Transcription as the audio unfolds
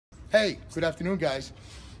Hey, good afternoon, guys.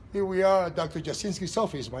 Here we are at Dr. JASINSKI's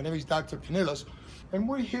office. My name is Dr. Pinillos, and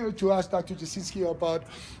we're here to ask Dr. JASINSKI about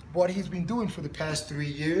what he's been doing for the past 3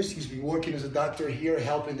 years. He's been working as a doctor here,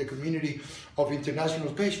 helping the community of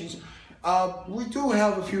international patients. We do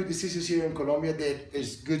have a few diseases here in Colombia that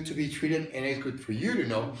is good to be treated, and it's good for you to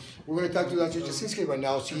know. We're going to talk to Dr. JASINSKI right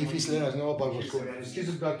now, see if he's letting us know about what's going on. Excuse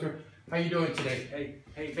us, doctor. How are you doing today?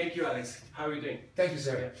 Hey, thank you, Alex. How are you doing? Thank you,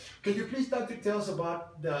 sir. Can you please, doctor, tell us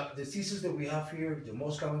about the diseases that we have here, the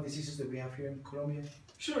most common diseases that we have here in Colombia?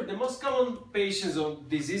 Sure. The most common patients or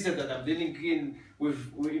diseases that I'm dealing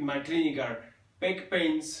with in my clinic are back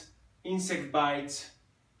pains, insect bites,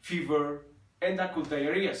 fever, and acute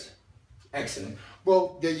diarrheas. Excellent.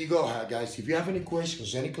 Well, there you go, guys. If you have any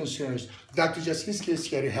questions, any concerns, Dr. JASINSKI is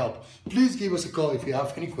here to help. Please give us a call if you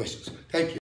have any questions. Thank you.